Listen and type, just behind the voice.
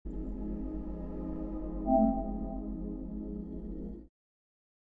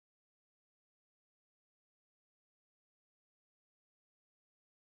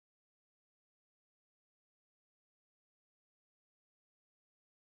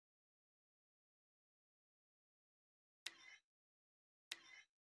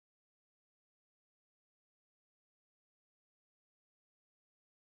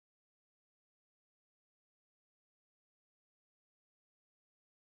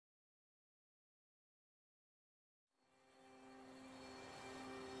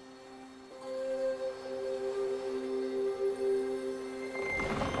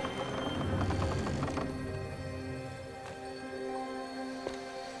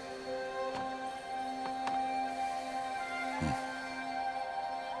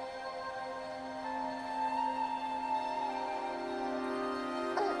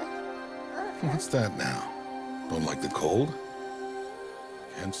What's that now? Don't like the cold?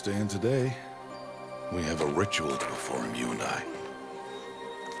 Can't stay in today. We have a ritual to perform, you and I.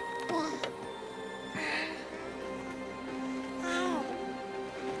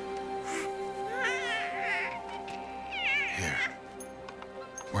 Here.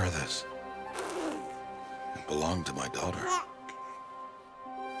 Wear this. It belonged to my daughter.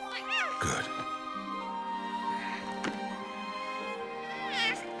 Good.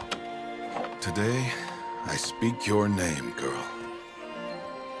 Today, I speak your name, girl.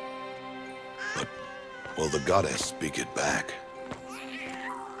 But will the goddess speak it back?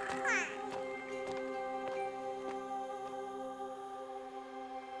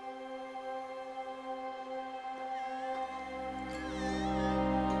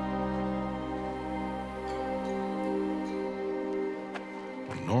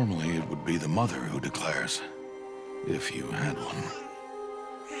 Normally, it would be the mother who declares, if you had one.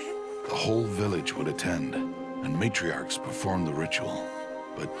 The whole village would attend, and matriarchs perform the ritual.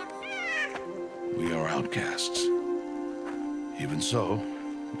 But we are outcasts. Even so,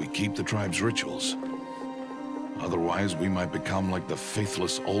 we keep the tribe's rituals. Otherwise, we might become like the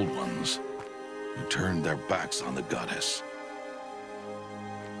faithless old ones, who turned their backs on the goddess.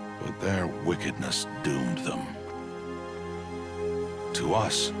 But their wickedness doomed them. To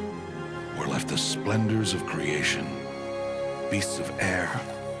us, were left the splendors of creation, beasts of air,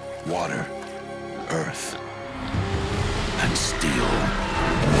 water, earth, and steel.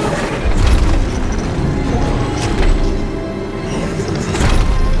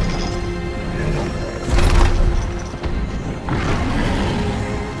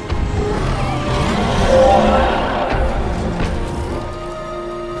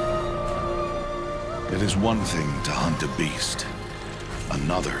 It is one thing to hunt a beast,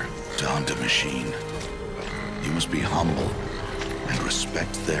 another to hunt a machine. You must be humble and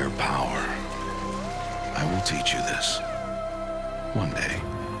respect their power. I will teach you this. One day.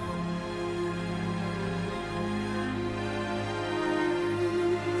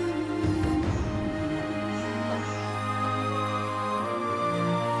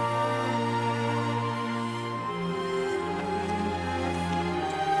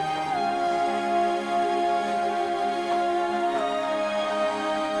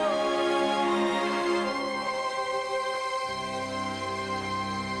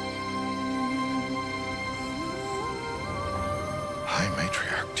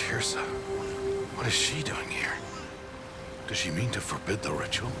 What is she doing here? Does she mean to forbid the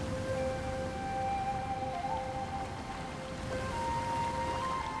ritual?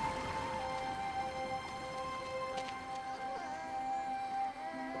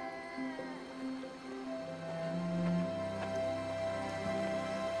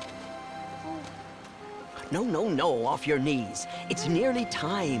 No, off your knees. It's nearly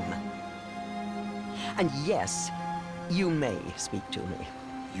time. And yes, you may speak to me.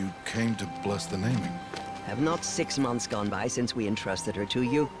 You came to bless the naming. Have not 6 months gone by since we entrusted her to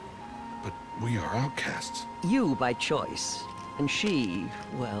you? But we are outcasts. You by choice, and she,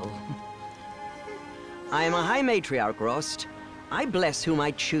 well... I am a High Matriarch, Rost. I bless whom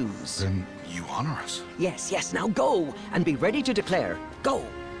I choose. Then you honor us. Yes, now go, and be ready to declare. Go!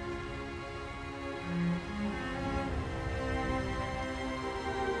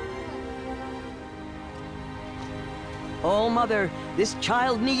 All-Mother, this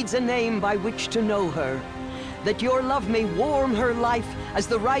child needs a name by which to know her. That your love may warm her life as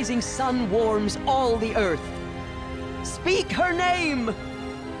the rising sun warms all the earth. Speak her name!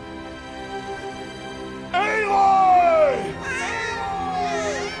 Aloy!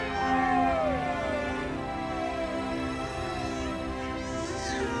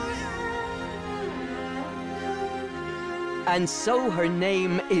 And so her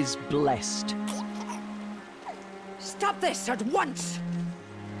name is blessed. Stop this at once!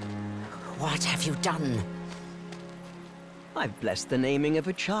 What have you done? I've blessed the naming of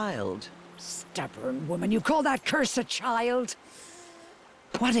a child. Stubborn woman, you call that curse a child?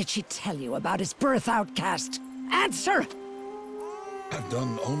 What did she tell you about his birth, outcast? Answer! I've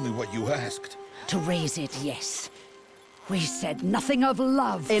done only what you asked. To raise it, yes. We said nothing of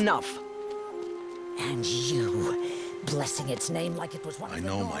love. Enough. And you, blessing its name like it was one I of the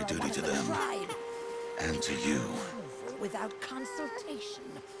know Nora, my duty one of to the them. tribe. And to you. Without consultation.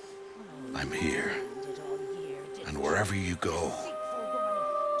 I'm here. Did all year, did And wherever you go,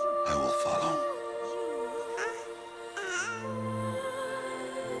 I will follow.